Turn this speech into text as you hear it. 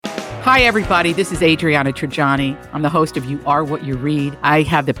Hi, everybody. This is Adriana Trajani. I'm the host of You Are What You Read. I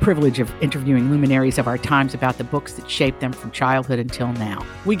have the privilege of interviewing luminaries of our times about the books that shaped them from childhood until now.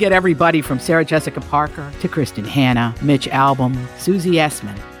 We get everybody from Sarah Jessica Parker to Kristen Hanna, Mitch Albom, Susie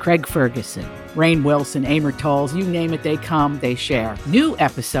Essman, Craig Ferguson, Rainn Wilson, Amor Tolls, you name it, they come, they share. New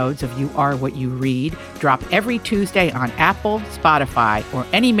episodes of You Are What You Read drop every Tuesday on Apple, Spotify, or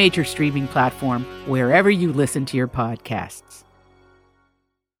any major streaming platform wherever you listen to your podcasts.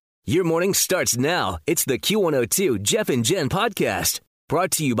 Your morning starts now. It's the Q102 Jeff and Jen podcast, brought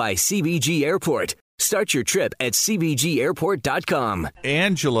to you by CBG Airport. Start your trip at CBGAirport.com.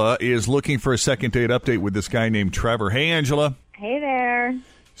 Angela is looking for a second date update with this guy named Trevor. Hey, Angela. Hey there.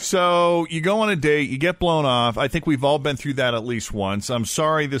 So you go on a date, you get blown off. I think we've all been through that at least once. I'm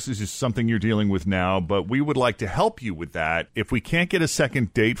sorry this is just something you're dealing with now, but we would like to help you with that. If we can't get a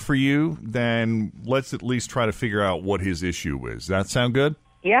second date for you, then let's at least try to figure out what his issue is. Does that sound good?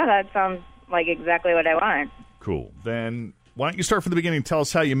 Yeah, that sounds like exactly what I want. Cool. Then why don't you start from the beginning? Tell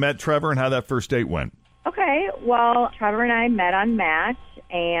us how you met Trevor and how that first date went. Okay, well, Trevor and I met on Match,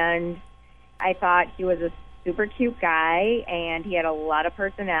 and I thought he was a super cute guy, and he had a lot of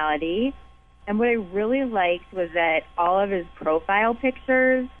personality. And what I really liked was that all of his profile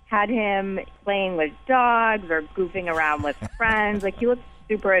pictures had him playing with dogs or goofing around with friends. Like, he looked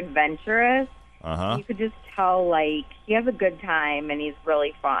super adventurous. You could just tell, like, he has a good time and he's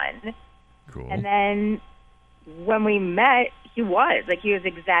really fun. Cool. And then when we met, he was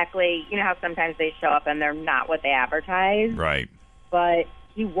exactly, you know how sometimes they show up and they're not what they advertise? Right. But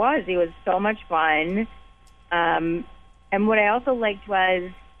he was so much fun. And what I also liked was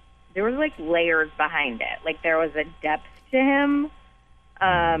there was, like, layers behind it. Like, there was a depth to him.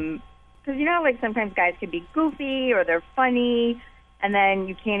 Because, you know how, like, sometimes guys can be goofy or they're funny, and then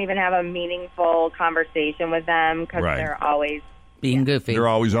you can't even have a meaningful conversation with them because they're always being goofy. They're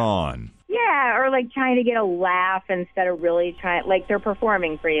always on. Yeah, or like trying to get a laugh instead of really trying, like they're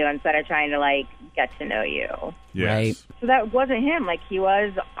performing for you instead of trying to like get to know you. Yes. Right. So that wasn't him. Like, he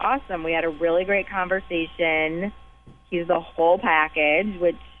was awesome. We had a really great conversation. He's the whole package,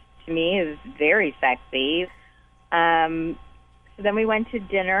 which to me is very sexy. So then we went to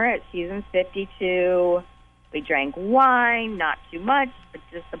dinner at Season 52. We drank wine, not too much, but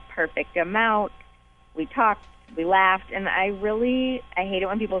just the perfect amount. We talked, we laughed, and I hate it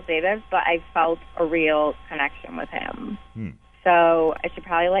when people say this, but I felt a real connection with him. So I should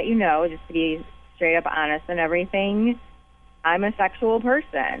probably let you know, just to be straight up honest and everything, I'm a sexual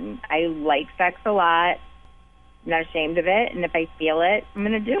person. I like sex a lot. I'm not ashamed of it, and if I feel it, I'm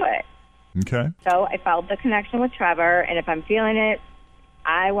going to do it. Okay. So I felt the connection with Trevor, and if I'm feeling it,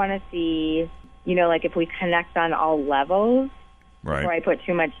 I want to see, you know, like if we connect on all levels before I put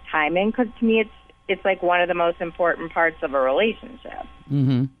too much time in, because to me it's like one of the most important parts of a relationship.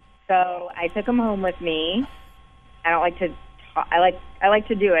 Mm-hmm. So I took him home with me. I don't like to talk, I like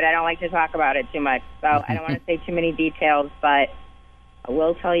to do it. I don't like to talk about it too much, so I don't want to say too many details, but I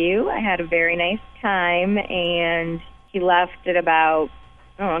will tell you I had a very nice time, and he left at about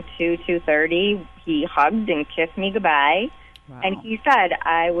 2:30. He hugged and kissed me goodbye. Wow. And he said,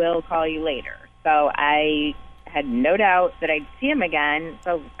 I will call you later. So I had no doubt that I'd see him again.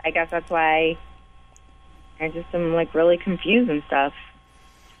 So I guess that's why I just am like really confused and stuff.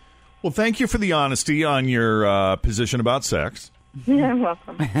 Well, thank you for the honesty on your position about sex. You're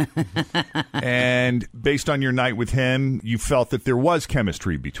welcome. And based on your night with him, you felt that there was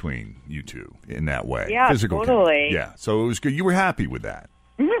chemistry between you two in that way. Yeah, physical totally. Chemistry. Yeah, so it was good. You were happy with that.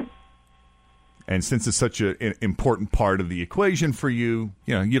 Mm-hmm. And since it's such an important part of the equation for you,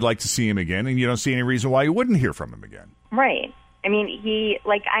 you know, you'd like to see him again, and you don't see any reason why you wouldn't hear from him again. Right. I mean,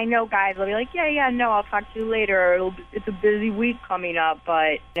 I know guys will be like, no, I'll talk to you later. It's a busy week coming up,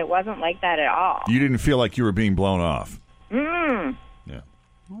 but it wasn't like that at all. You didn't feel like you were being blown off. Mm. Yeah.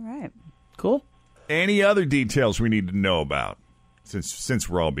 All right. Cool. Any other details we need to know about, since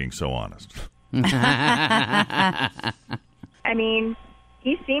we're all being so honest? I mean,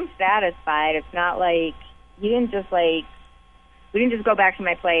 he seemed satisfied. It's not like we didn't just go back to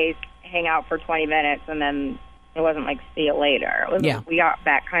my place, hang out for 20 minutes, and then it wasn't like see you later. It was we got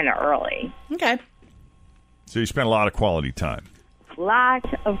back kind of early. Okay. So you spent a lot of quality time. Lot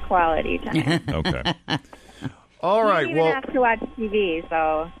of quality time. Okay. All right. We didn't even have to watch TV,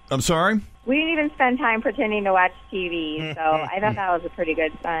 so. I'm sorry? We didn't even spend time pretending to watch TV, so I thought that was a pretty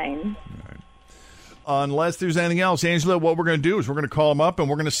good sign. Unless there's anything else, Angela, what we're going to do is we're going to call him up and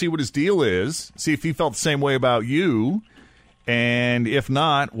we're going to see what his deal is, see if he felt the same way about you, and if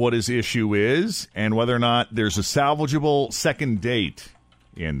not, what his issue is, and whether or not there's a salvageable second date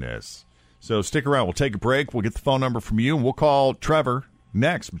in this. So stick around. We'll take a break. We'll get the phone number from you, and we'll call Trevor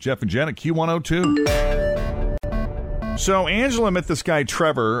Next, Jeff and Jen at Q102. So Angela met this guy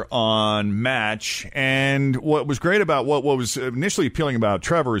Trevor on Match, and what was great about what was initially appealing about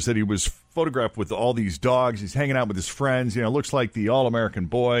Trevor is that he was photographed with all these dogs. He's hanging out with his friends. Looks like the all-American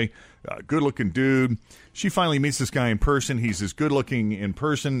boy, good-looking dude. She finally meets this guy in person. He's as good-looking in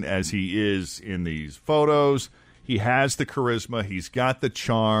person as he is in these photos. He has the charisma. He's got the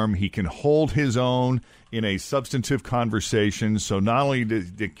charm. He can hold his own in a substantive conversation. So not only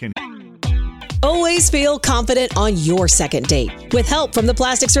can Always feel confident on your second date. With help from the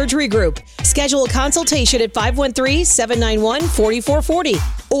Plastic Surgery Group. Schedule a consultation at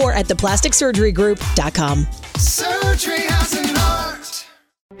 513-791-4440 or at theplasticsurgerygroup.com. Surgery has an art.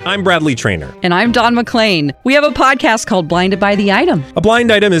 I'm Bradley Trainer. And I'm Don McClain. We have a podcast called Blinded by the Item. A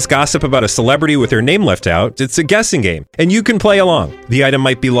blind item is gossip about a celebrity with their name left out. It's a guessing game, and you can play along. The item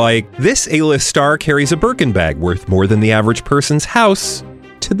might be like, this A-list star carries a Birkin bag worth more than the average person's house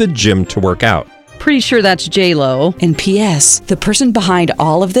to the gym to work out. Pretty sure that's J-Lo. And P.S. the person behind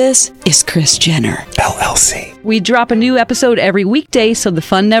all of this is Kris Jenner, LLC. We drop a new episode every weekday so the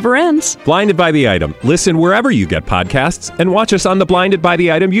fun never ends. Blinded by the Item. Listen wherever you get podcasts and watch us on the Blinded by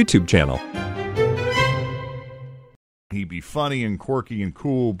the Item YouTube channel. he be funny and quirky and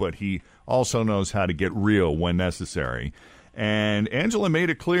cool, but he also knows how to get real when necessary. And Angela made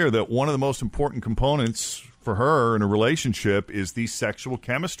it clear that one of the most important components for her in a relationship is the sexual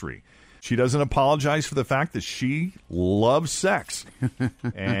chemistry. She doesn't apologize for the fact that she loves sex.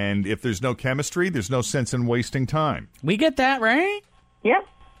 And if there's no chemistry, there's no sense in wasting time. We get that, right? Yep.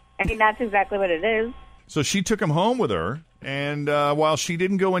 I mean, that's exactly what it is. So she took him home with her, and while she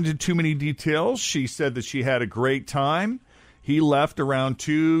didn't go into too many details, she said that she had a great time. He left around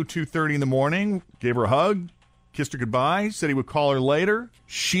 2:30 in the morning, gave her a hug, kissed her goodbye, said he would call her later.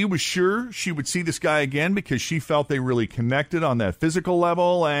 She was sure she would see this guy again because she felt they really connected on that physical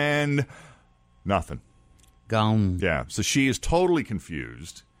level, and nothing. Gone. Yeah, so she is totally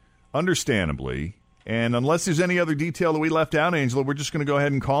confused, understandably, and unless there's any other detail that we left out, Angela, we're just going to go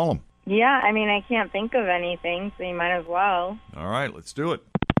ahead and call him. Yeah, I mean, I can't think of anything, so you might as well. All right, let's do it.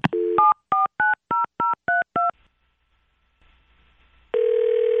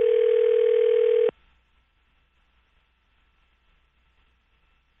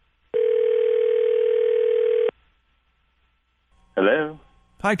 Hello?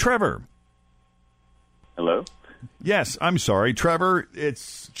 Hi, Trevor. Hello? Yes, I'm sorry, Trevor.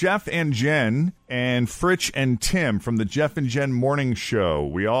 It's Jeff and Jen and Fritch and Tim from the Jeff and Jen Morning Show.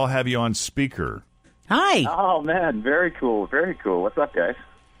 We all have you on speaker. Hi. Oh, man, very cool, very cool. What's up, guys?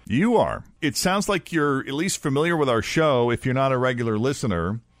 You are. It sounds like you're at least familiar with our show if you're not a regular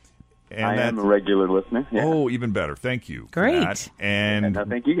listener. And I am a regular listener. Yeah. Oh, even better. Thank you. for Great. that. And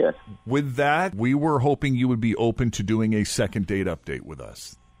thank you, guys. with that, we were hoping you would be open to doing a second date update with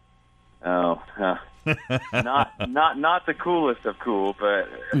us. Oh, not the coolest of cool, but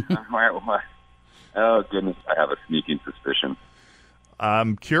oh goodness, I have a sneaking suspicion.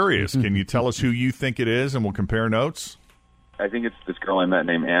 I'm curious. Can you tell us who you think it is, and we'll compare notes? I think it's this girl I met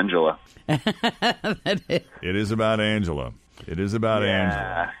named Angela. It is about Angela. It is about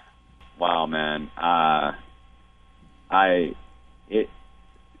Angela. Wow, man.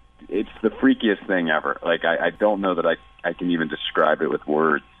 It's the freakiest thing ever. Like I don't know that I can even describe it with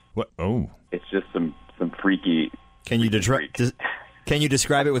words. What? Oh, It's just some freaky. Can you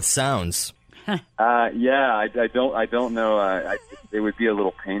describe it with sounds? Yeah, I don't know. It would be a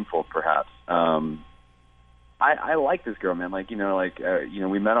little painful, perhaps. I like this girl, man.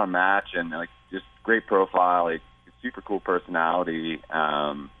 We met on Match, and just great profile, super cool personality.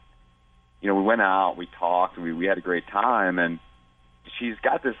 We went out, we talked, we had a great time, and she's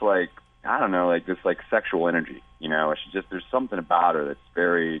got this sexual energy. There's something about her that's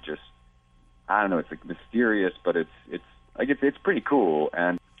very just, I don't know, it's mysterious, but it's pretty cool.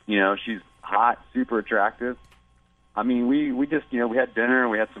 And she's hot, super attractive. I mean, we just we had dinner,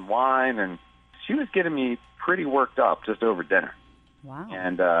 we had some wine, and she was getting me pretty worked up just over dinner. Wow.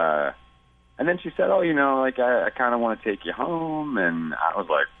 And then she said, I kind of want to take you home, and I was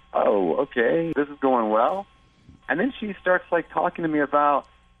like, oh, okay, this is going well. And then she starts talking to me about,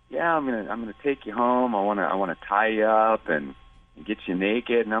 yeah, I'm gonna take you home. I want to tie you up and get you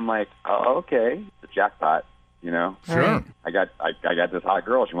naked. And I'm like, oh, okay, the jackpot, sure. I got this hot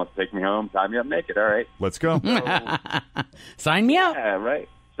girl. She wants to take me home, tie me up naked. All right, Let's go. Sign me up. yeah, right.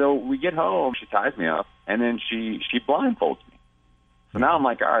 So we get home. She ties me up, and then she blindfolds me. So now I'm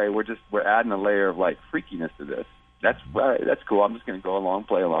like, all right, we're adding a layer of freakiness to this. That's right. That's cool. I'm just gonna go along,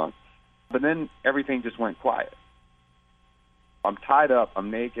 play along. But then everything just went quiet. I'm tied up, I'm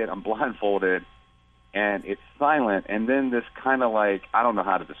naked, I'm blindfolded, and it's silent, and then this kind of like, I don't know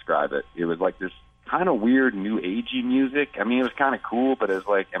how to describe it. It was like this kind of weird new agey music. I mean, it was kind of cool, but it was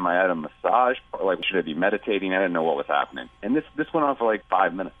like, am I at a massage? Or like, should I be meditating? I didn't know what was happening. And this went on for like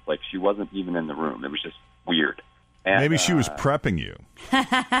 5 minutes. Like, she wasn't even in the room. It was just weird. And, maybe she was prepping you.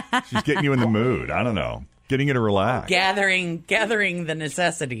 She's getting you in the mood. I don't know. Getting you to relax. Gathering the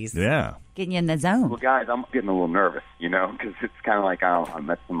necessities. Yeah. Getting you in the zone. Well, guys, I'm getting a little nervous, because it's kind of like I'm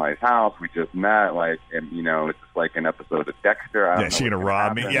at somebody's house. We just met, like, and it's just like an episode of Dexter. I don't know She gonna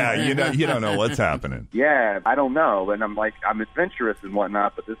rob me? Yeah, you don't know what's happening. Yeah, I don't know, and I'm like, I'm adventurous and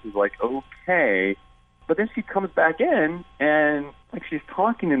whatnot, but this is like okay. But then she comes back in and like she's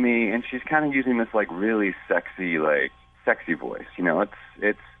talking to me, and she's kind of using this like really sexy voice.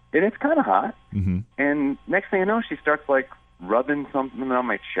 It's kind of hot. Mm-hmm. And next thing I know, she starts like rubbing something on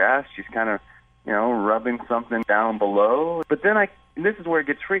my chest. She's kind of, rubbing something down below. But then this is where it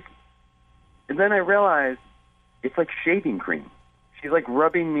gets freaky. And then I realize it's like shaving cream. She's like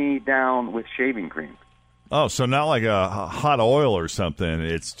rubbing me down with shaving cream. Oh, so not like a hot oil or something.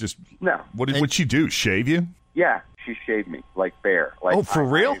 It's just no. What'd she do? Shave you? Yeah, she shaved me like bare. Like, oh, for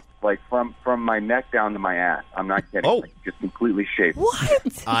real? Like from my neck down to my ass. I'm not kidding. Oh, like, just completely shaved.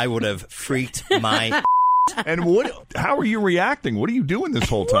 What? I would have freaked my. And how are you reacting? What are you doing this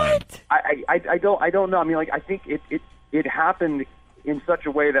whole time? I don't know. I mean, like, I think it happened in such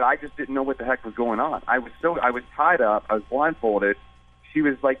a way that I just didn't know what the heck was going on. I was tied up. I was blindfolded. She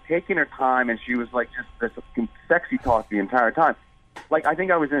was like taking her time, and she was like just this sexy talk the entire time. Like, I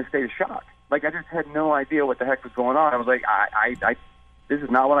think I was in a state of shock. Like, I just had no idea what the heck was going on. I was like, this is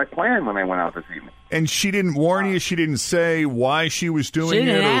not what I planned when I went out this evening. And she didn't warn you? She didn't say why she was doing it? She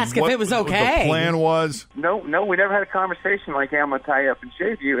didn't ask if it was okay. What the plan was? No, we never had a conversation like, hey, I'm going to tie you up and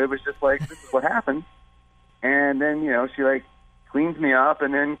shave you. It was just like, this is what happened. And then, she like cleans me up,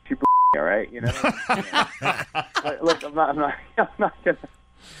 and then she all right, Look, I'm not gonna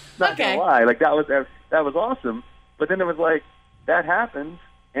lie. Like, that was awesome. But then it was like, that happens,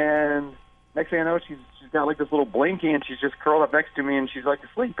 and next thing I know, she's got like this little blankie, and she's just curled up next to me, and she's like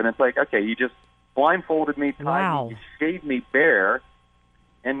asleep. And it's like, okay, you just blindfolded me, tied me, you shaved me bare,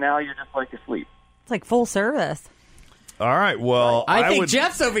 and now you're just like asleep. It's like full service. All right, well, I think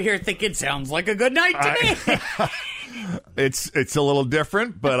Jeff's over here thinking sounds like a good night to me. It's a little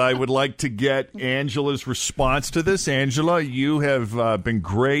different, but I would like to get Angela's response to this. Angela, you have been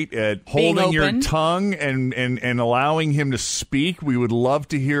great at holding your tongue and allowing him to speak. We would love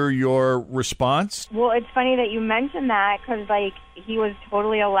to hear your response. Well, it's funny that you mentioned that because, like, he was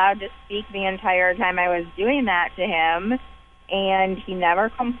totally allowed to speak the entire time I was doing that to him, and he never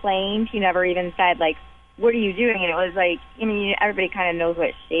complained. He never even said, like, what are you doing? And it was like, everybody kind of knows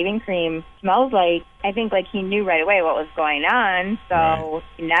what shaving cream smells like. I think, like, he knew right away what was going on, so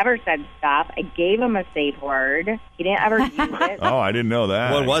He never said stop. I gave him a safe word. He didn't ever use it. Oh, I didn't know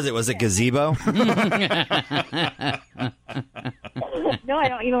that. What was it? Was it gazebo? No, I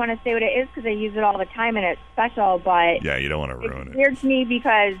don't even want to say what it is because I use it all the time and it's special, but... Yeah, you don't want to ruin it's weird to me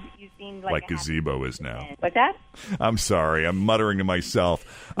because you seem like gazebo is now. What's that? I'm sorry. I'm muttering to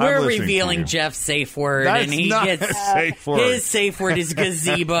myself. We're revealing Jeff's safe word, That's and he not gets a safe word. His safe word is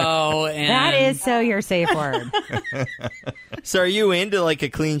gazebo. And that is so your safe word. So are you into like a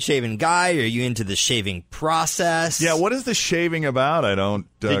clean-shaven guy? Or are you into the shaving process? Yeah, what is the shaving about? I don't...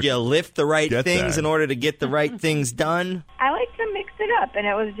 Did you lift the right things that. in order to get the right things done? I like to mix it up, and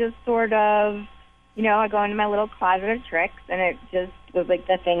it was just sort of, I go into my little closet of tricks, and it just was like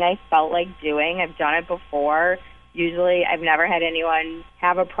the thing I felt like doing. I've done it before. Usually, I've never had anyone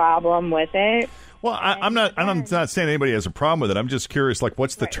have a problem with it. Well, I'm not saying anybody has a problem with it. I'm just curious, like,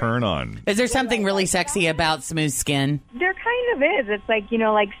 what's the turn on? Is there something really sexy about smooth skin? There kind of is. It's like,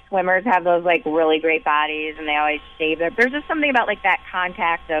 like swimmers have those, like, really great bodies, and they always shave there's just something about, like, that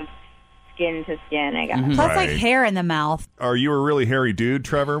contact of skin to skin, I guess. Mm-hmm. Plus, like, hair in the mouth. Are you a really hairy dude,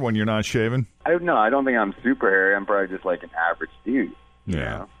 Trevor, when you're not shaving? I don't know. I don't think I'm super hairy. I'm probably just, like, an average dude.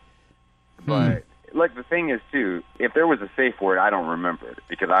 Yeah. But... Like, the thing is, too, if there was a safe word, I don't remember it.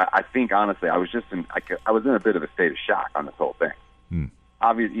 Because I think, honestly, I was in a bit of a state of shock on this whole thing.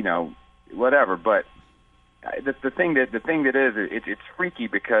 Obviously, whatever. But the thing that is, it's freaky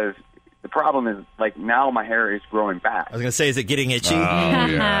because the problem is, like, now my hair is growing back. I was going to say, is it getting itchy? Oh,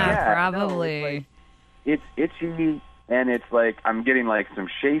 yeah. Probably. No, it's itchy, and it's like I'm getting, like, some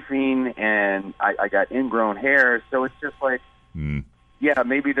chafing, and I got ingrown hair. So it's just like... Yeah,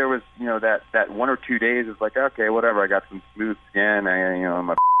 maybe there was, that 1 or 2 days is like, okay, whatever, I got some smooth skin,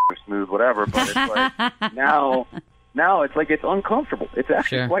 my smooth, whatever, but it's like, now it's like it's uncomfortable. It's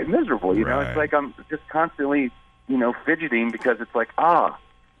actually quite miserable, It's like I'm just constantly, fidgeting because it's like, I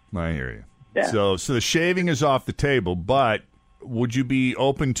hear you. Yeah. So the shaving is off the table, but would you be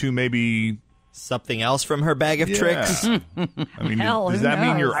open to maybe something else from her bag of tricks? I mean, Hell, does who that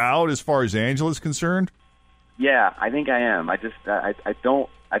mean knows? you're out as far as Angela's concerned? Yeah, I think I am. I just I don't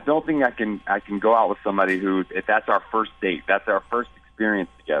think I can go out with somebody who, if that's our first date, that's our first experience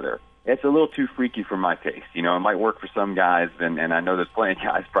together. It's a little too freaky for my taste. You know, it might work for some guys, and I know there's plenty of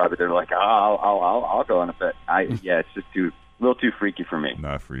guys probably they're like, oh, I'll go on a bit. It's just a little too freaky for me.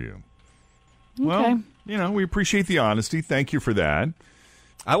 Not for you. Well, we appreciate the honesty. Thank you for that.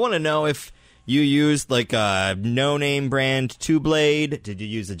 I want to know if you used like a no-name brand two-blade. Did you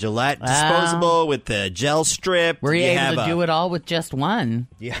use a Gillette disposable with the gel strip? Were you able to do it all with just one?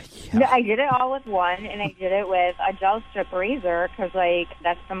 Yeah. No, I did it all with one, and I did it with a gel strip razor because,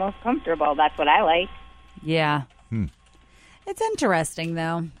 that's the most comfortable. That's what I like. Yeah. It's interesting,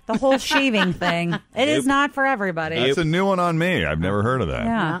 though. The whole shaving thing. It is not for everybody. That's a new one on me. I've never heard of that.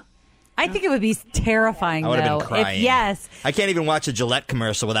 Yeah. I think it would be terrifying, I would though. have been crying. Yes. I can't even watch a Gillette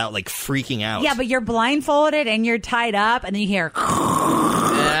commercial without freaking out. Yeah, but you're blindfolded and you're tied up, and then you hear.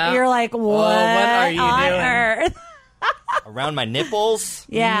 You're like, what are you on doing? earth? Around my nipples.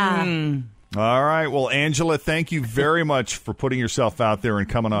 Yeah. All right. Well, Angela, thank you very much for putting yourself out there and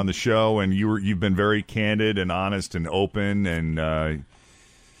coming on the show. And you've been very candid and honest and open, and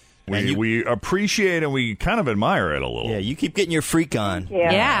we appreciate and we kind of admire it a little. Yeah, you keep getting your freak on.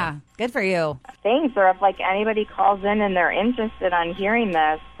 Yeah. Good for you. Thanks. Or if anybody calls in and they're interested on hearing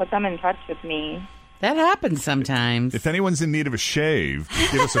this, put them in touch with me. That happens sometimes. If anyone's in need of a shave,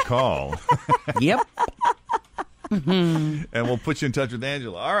 give us a call. Yep. And we'll put you in touch with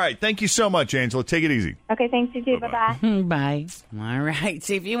Angela. All right. Thank you so much, Angela. Take it easy. Okay, thanks, you too. Bye-bye. Bye. All right.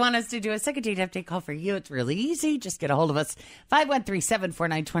 See, if you want us to do a second date update call for you, it's really easy. Just get a hold of us,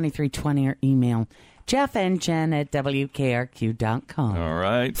 513-749-2320, or email Jeff and Jen at WKRQ.com. All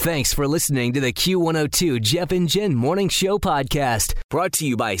right. Thanks for listening to the Q102 Jeff and Jen Morning Show podcast. Brought to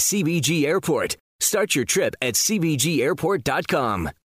you by CBG Airport. Start your trip at CBGAirport.com.